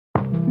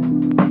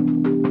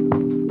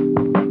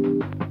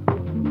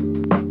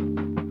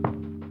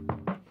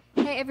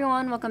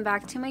everyone, welcome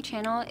back to my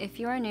channel. If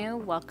you are new,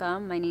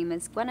 welcome. My name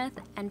is Gwyneth,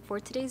 and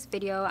for today's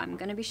video I'm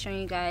going to be showing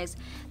you guys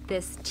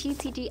this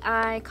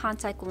TTDeye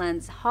contact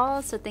lens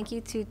haul. So thank you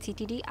to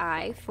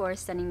TTDeye for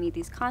sending me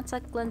these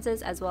contact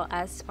lenses as well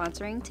as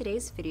sponsoring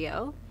today's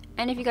video.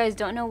 And if you guys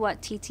don't know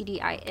what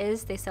TTDeye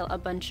is, they sell a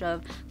bunch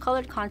of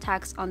colored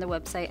contacts on their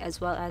website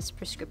as well as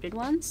prescripted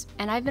ones.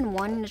 And I've been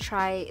wanting to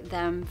try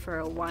them for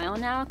a while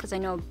now because I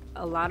know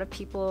a lot of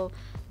people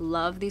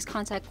love these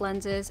contact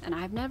lenses and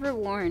I've never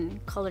worn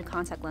colored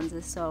contact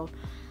lenses, so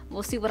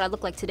we'll see what I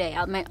look like today.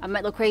 I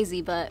might look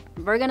crazy, but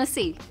we're gonna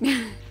see.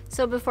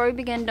 So before we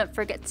begin, don't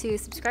forget to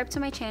subscribe to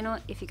my channel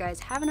if you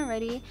guys haven't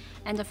already,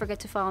 and don't forget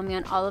to follow me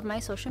on all of my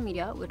social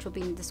media, which will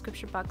be in the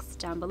description box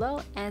down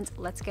below, and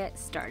let's get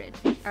started.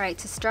 Alright,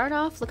 to start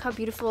off, look how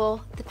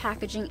beautiful the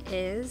packaging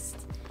is.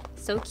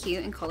 So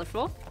cute and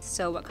colorful.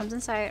 So what comes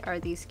inside are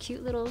these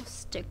cute little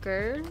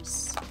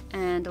stickers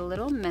and a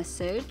little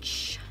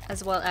message,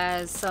 as well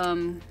as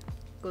some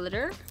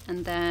glitter,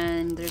 and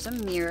then there's a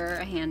mirror,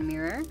 a hand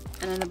mirror,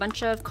 and then a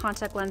bunch of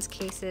contact lens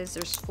cases.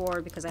 There's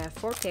 4 because I have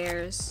 4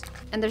 pairs,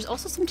 and there's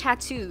also some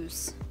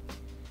tattoos.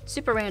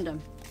 Super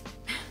random.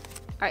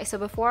 Alright, so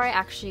before I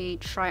actually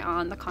try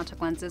on the contact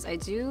lenses, I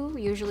do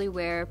usually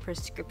wear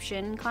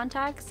prescription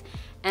contacts,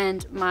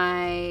 and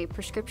my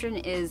prescription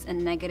is a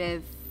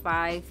negative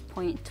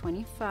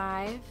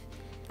 5.25.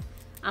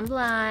 I'm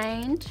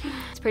blind.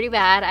 It's pretty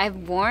bad. I've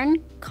worn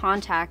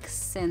contacts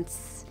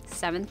since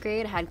 7th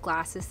grade. I had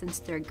glasses since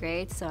 3rd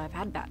grade, so I've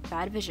had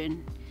bad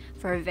vision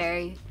for a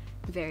very,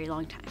 very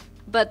long time.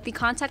 But the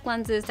contact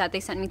lenses that they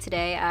sent me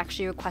today, I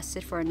actually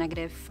requested for a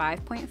negative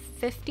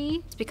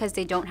 5.50. It's because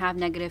they don't have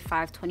negative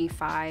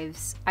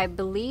 5.25s. I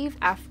believe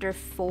after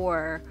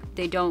 4,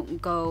 they don't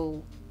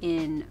go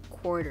in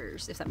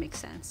quarters, if that makes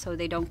sense. So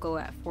they don't go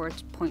at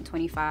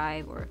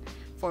 4.25 or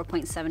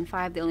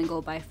 4.75, they only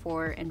go by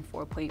 4 and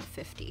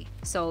 4.50.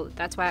 So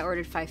that's why I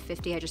ordered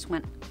 5.50. I just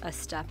went a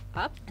step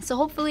up. So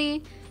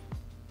hopefully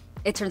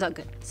it turns out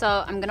good.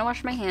 So I'm gonna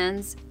wash my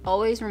hands.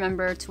 Always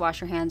remember to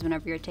wash your hands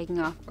whenever you're taking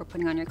off or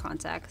putting on your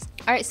contacts.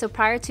 Alright, so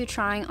prior to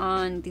trying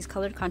on these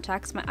colored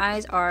contacts, my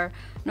eyes are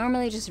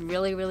normally just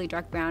really, really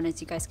dark brown,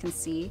 as you guys can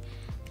see.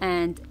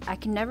 And I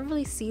can never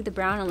really see the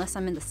brown unless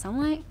I'm in the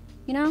sunlight,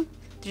 you know?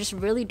 They're just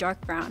really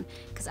dark brown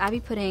because I be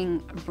putting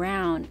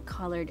brown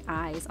colored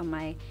eyes on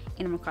my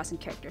Animal Crossing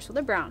characters. So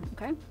they're brown,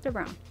 okay? They're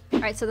brown.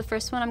 Alright, so the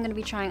first one I'm going to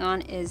be trying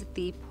on is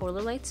the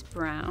Polar Lights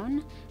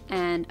Brown.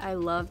 And I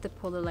love the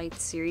Polar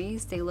Lights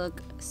series. They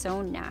look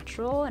so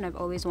natural and I've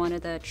always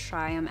wanted to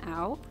try them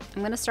out.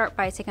 I'm going to start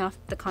by taking off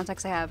the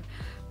contacts I have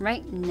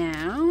right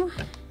now.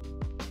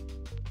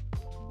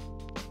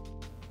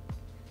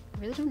 I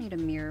really don't need a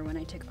mirror when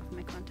I take off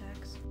my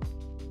contacts.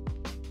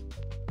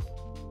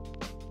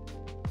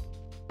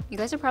 You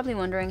guys are probably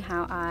wondering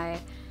how I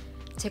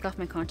take off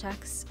my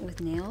contacts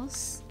with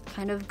nails.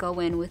 Kind of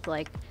go in with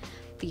like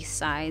the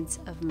sides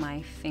of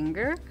my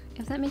finger,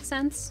 if that makes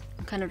sense.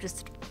 And kind of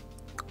just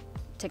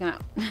take them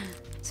out.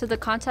 So the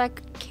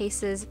contact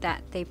cases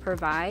that they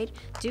provide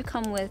do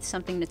come with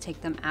something to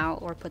take them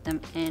out or put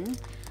them in.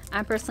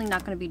 I'm personally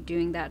not going to be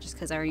doing that just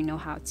because I already know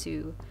how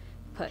to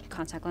put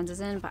contact lenses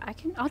in, but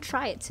I'll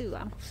try it too.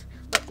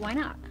 But why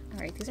not?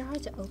 Alright, these are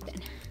hard to open.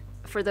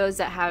 For those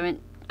that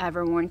haven't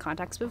ever worn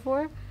contacts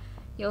before,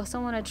 you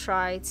also want to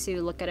try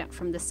to look at it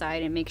from the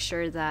side and make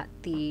sure that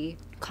the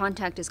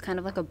contact is kind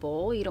of like a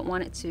bowl. You don't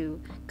want it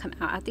to come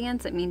out at the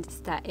ends. That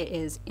means that it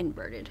is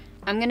inverted.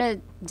 I'm going to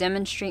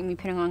demonstrate me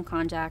putting on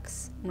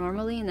contacts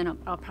normally, and then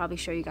I'll probably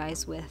show you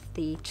guys with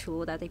the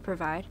tool that they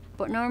provide.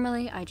 But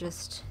normally I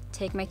just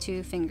take my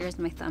 2 fingers,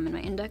 my thumb and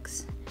my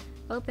index,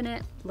 open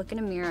it, look in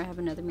a mirror. I have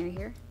another mirror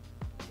here,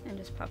 and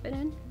just pop it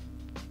in.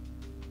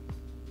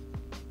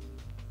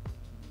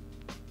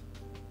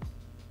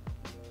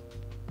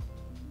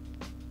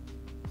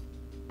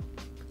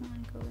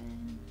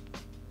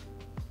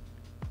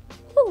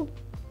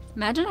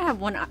 Imagine I have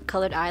one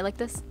colored eye like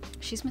this.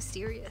 She's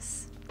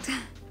mysterious.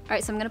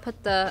 Alright, so I'm going to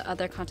put the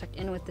other contact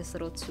in with this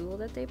little tool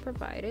that they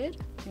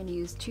provided. I'm going to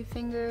use 2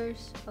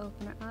 fingers,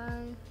 open her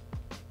eye.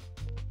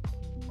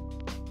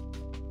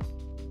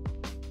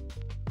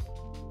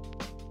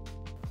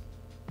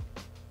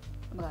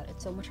 Oh my god,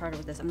 it's so much harder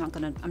with this. I'm not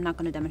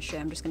gonna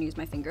demonstrate. I'm just gonna use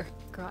my finger.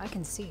 Girl, I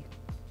can see.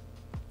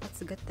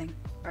 That's a good thing.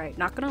 Alright,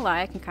 not gonna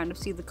lie, I can kind of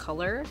see the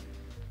color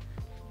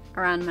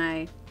around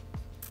my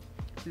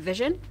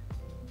vision.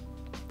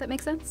 That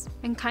makes sense.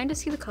 I can kind of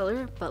see the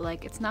color, but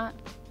like it's not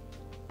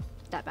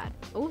that bad.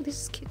 Oh,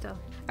 this is cute though.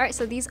 Alright,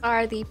 so these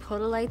are the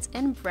Polar Lights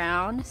in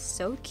brown.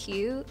 So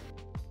cute.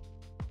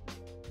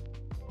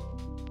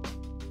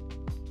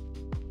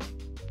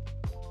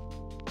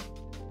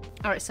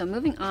 Alright, so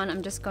moving on,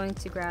 I'm just going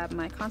to grab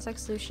my contact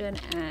solution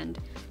and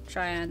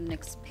try on the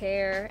next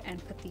pair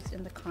and put these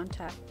in the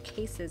contact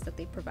cases that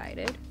they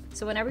provided.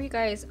 So whenever you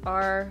guys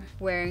are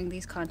wearing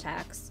these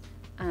contacts,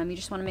 you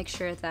just want to make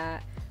sure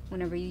that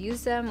whenever you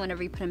use them,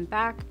 whenever you put them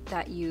back,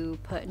 that you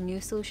put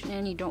new solution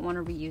in. You don't want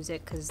to reuse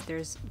it because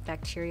there's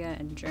bacteria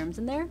and germs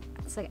in there.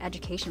 It's like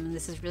education, and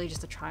this is really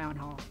just a try on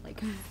haul.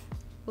 Like,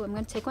 Ooh, I'm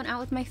going to take one out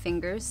with my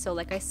fingers. So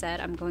like I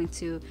said, I'm going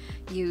to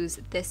use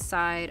this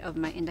side of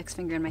my index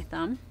finger and my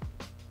thumb.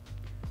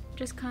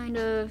 Just kind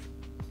of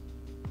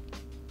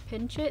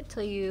pinch it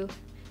till you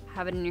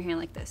have it in your hand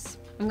like this.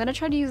 I'm going to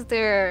try to use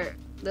their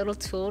little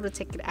tool to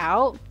take it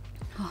out.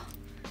 Oh,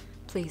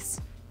 please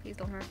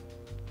don't hurt.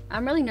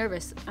 I'm really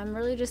nervous. I'm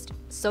really just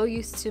so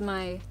used to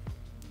my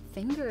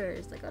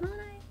fingers. Like, I don't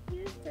want to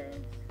use this.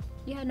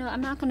 Yeah, no,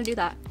 I'm not going to do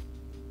that.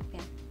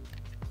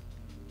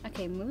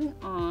 Okay, moving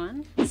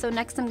on. So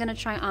next I'm gonna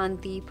try on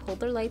the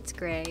Polar Lights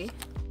Gray.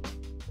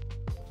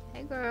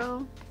 Hey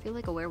girl, I feel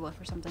like a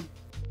werewolf or something.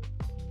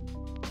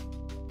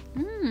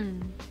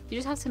 You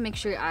just have to make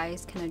sure your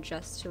eyes can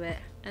adjust to it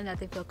and that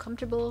they feel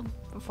comfortable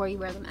before you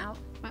wear them out.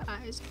 My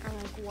eyes are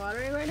like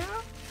watering right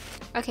now.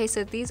 Okay,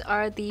 so these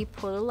are the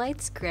Polar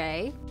Lights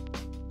Gray.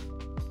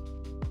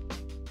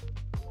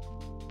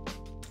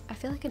 I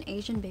feel like an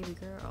Asian baby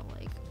girl,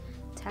 like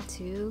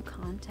tattoo,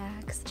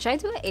 contacts. Should I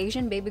do an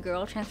Asian baby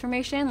girl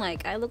transformation?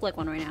 Like, I look like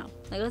one right now.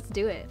 Like, let's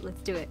do it. Let's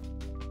do it.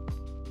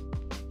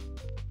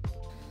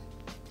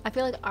 I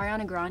feel like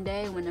Ariana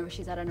Grande whenever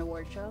she's at an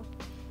award show.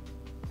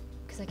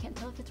 Because I can't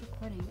tell if it's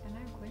recording. Am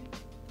I recording?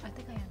 I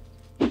think I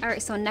am.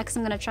 Alright, so next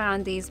I'm going to try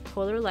on these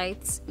Polar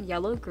Lights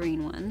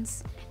yellow-green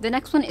ones. The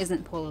next one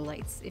isn't Polar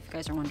Lights, if you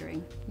guys are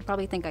wondering. You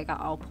probably think I got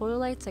all Polar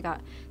Lights. I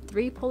got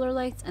 3 Polar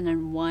Lights and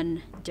then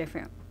 1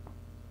 different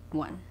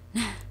one.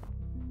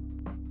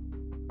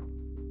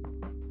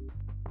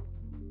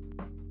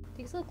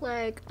 These look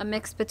like a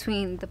mix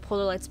between the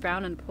Polar Lights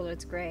Brown and the Polar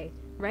Lights Gray,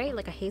 right?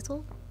 Like a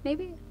hazel,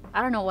 maybe?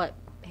 I don't know what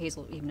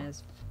hazel even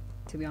is,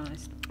 to be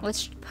honest.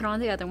 Let's put on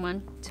the other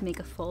one to make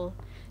a full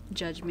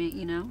judgment,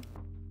 you know?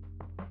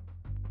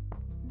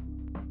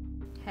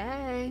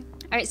 Hey!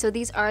 Alright, so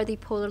these are the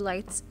Polar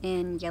Lights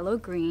in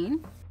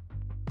yellow-green.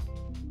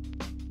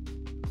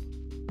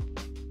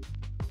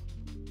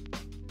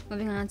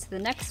 Moving on to the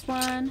next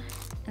one.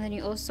 And then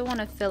you also want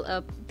to fill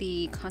up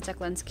the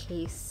contact lens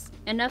case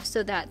enough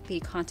so that the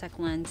contact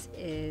lens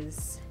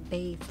is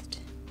bathed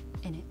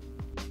in it.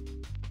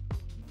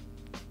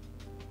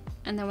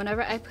 And then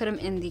whenever I put them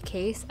in the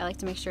case, I like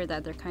to make sure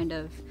that they're kind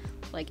of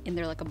like in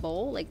there like a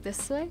bowl, like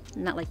this way,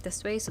 not like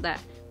this way, so that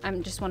I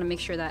just want to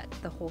make sure that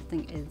the whole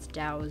thing is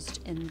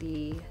doused in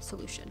the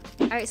solution.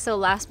 Alright, so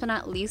last but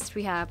not least,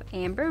 we have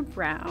Amber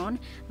Brown.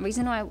 The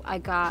reason why I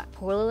got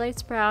Polar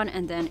Lights Brown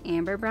and then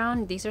Amber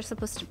Brown, these are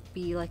supposed to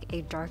be like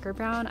a darker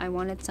brown. I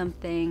wanted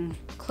something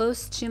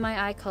close to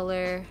my eye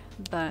color,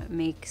 but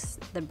makes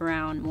the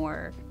brown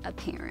more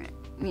apparent,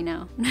 you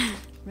know? I'm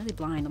really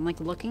blind. I'm like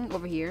looking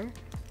over here.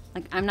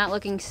 Like, I'm not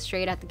looking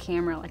straight at the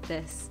camera like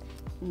this,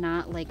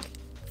 not like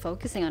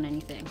focusing on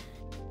anything.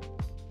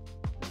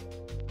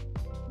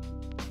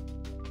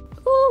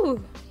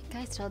 Ooh! You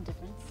guys tell the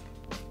difference?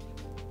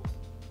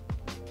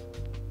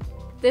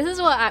 This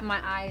is what I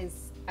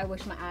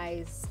wish my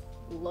eyes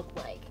look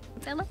like.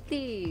 I like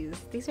these.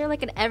 These are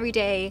like an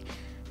everyday,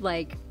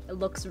 like, it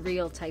looks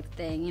real type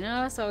thing, you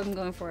know? That's what I'm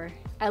going for.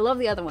 I love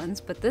the other ones,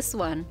 but this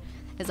one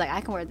is like,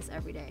 I can wear this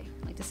every day.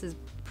 Like, this is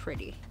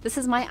pretty. This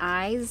is my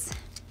eyes,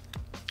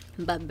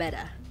 but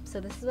better. So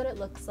this is what it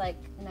looks like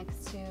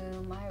next to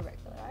my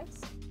regular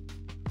eyes.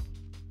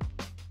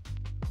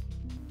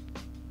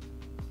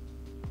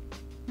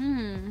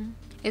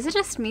 Is it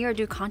just me, or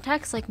do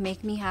contacts like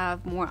make me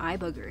have more eye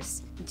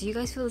boogers? Do you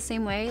guys feel the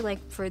same way? Like,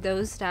 for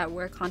those that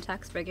wear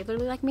contacts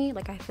regularly like me,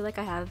 like I feel like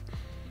I have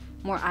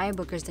more eye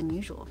boogers than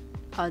usual.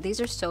 Oh,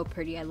 these are so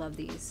pretty. I love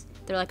these.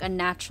 They're like a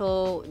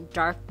natural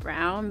dark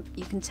brown.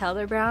 You can tell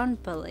they're brown,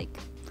 but like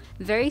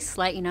very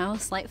slight, you know,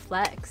 slight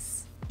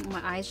flecks. My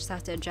eyes just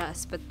have to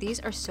adjust, but these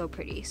are so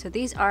pretty. So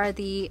these are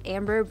the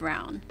Amber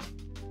Brown.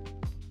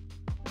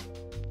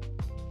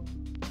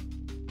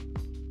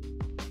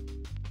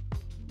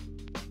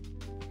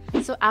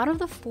 So out of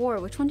the 4,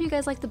 which one do you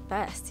guys like the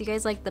best? Do you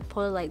guys like the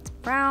Polar Lights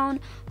Brown,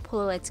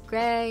 Polar Lights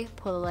Gray,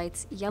 Polar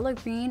Lights Yellow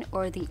Green,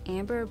 or the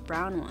Amber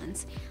Brown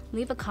ones?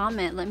 Leave a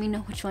comment, let me know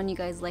which one you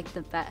guys like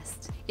the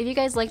best. If you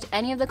guys liked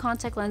any of the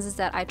contact lenses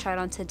that I tried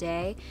on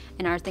today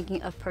and are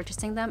thinking of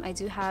purchasing them, I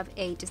do have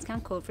a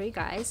discount code for you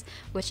guys,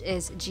 which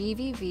is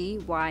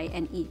GVVYNETH,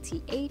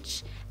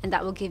 and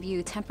that will give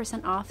you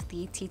 10% off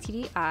the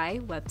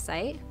TTDeye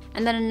website.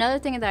 And then another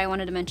thing that I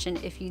wanted to mention,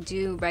 if you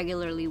do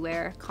regularly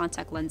wear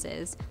contact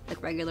lenses,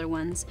 like regular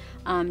ones,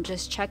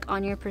 just check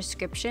on your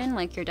prescription,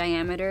 like your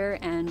diameter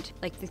and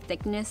like the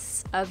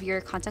thickness of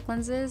your contact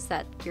lenses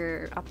that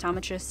your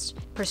optometrist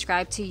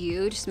prescribed to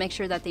you. Just make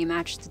sure that they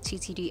match the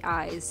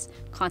TTDeye's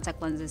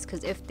contact lenses,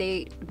 because if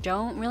they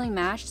don't really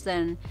match,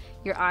 then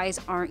your eyes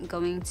aren't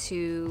going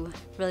to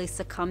really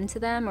succumb to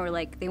them, or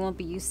like they won't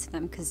be used to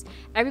them, because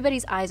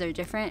everybody's eyes are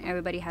different.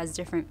 Everybody has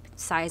different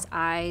size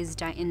eyes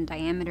in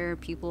diameter,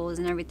 pupils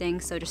and everything.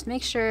 So just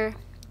make sure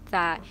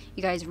that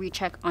you guys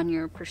recheck on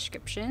your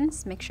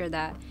prescriptions. Make sure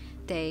that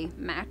they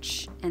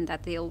match and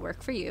that they'll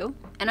work for you.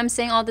 And I'm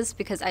saying all this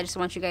because I just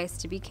want you guys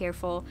to be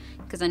careful,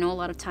 because I know a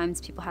lot of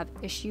times people have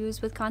issues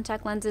with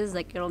contact lenses,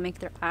 like it'll make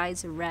their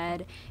eyes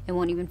red and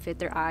won't even fit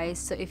their eyes.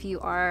 So if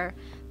you are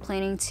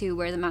planning to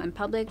wear them out in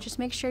public, just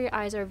make sure your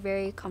eyes are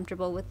very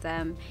comfortable with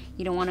them.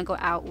 You don't want to go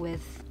out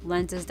with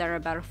lenses that are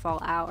about to fall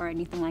out or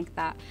anything like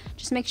that.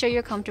 Just make sure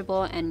you're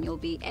comfortable and you'll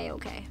be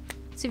a-okay.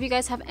 So if you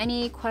guys have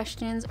any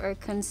questions or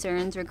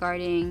concerns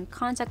regarding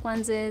contact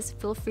lenses,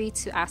 feel free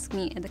to ask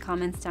me in the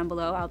comments down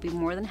below. I'll be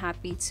more than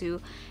happy to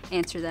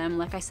answer them.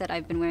 Like I said,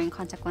 I've been wearing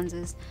contact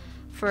lenses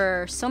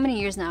for so many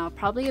years now,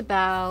 probably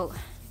about,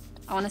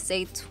 I want to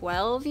say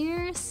 12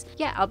 years.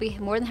 Yeah, I'll be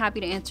more than happy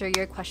to answer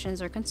your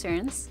questions or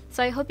concerns.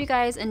 So I hope you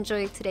guys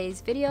enjoyed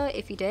today's video.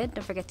 If you did,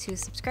 don't forget to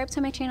subscribe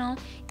to my channel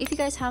if you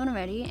guys haven't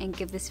already, and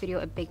give this video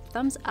a big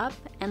thumbs up,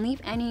 and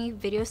leave any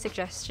video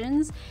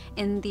suggestions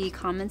in the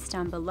comments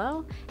down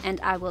below,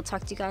 and I will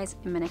talk to you guys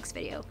in my next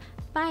video.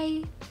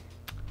 Bye!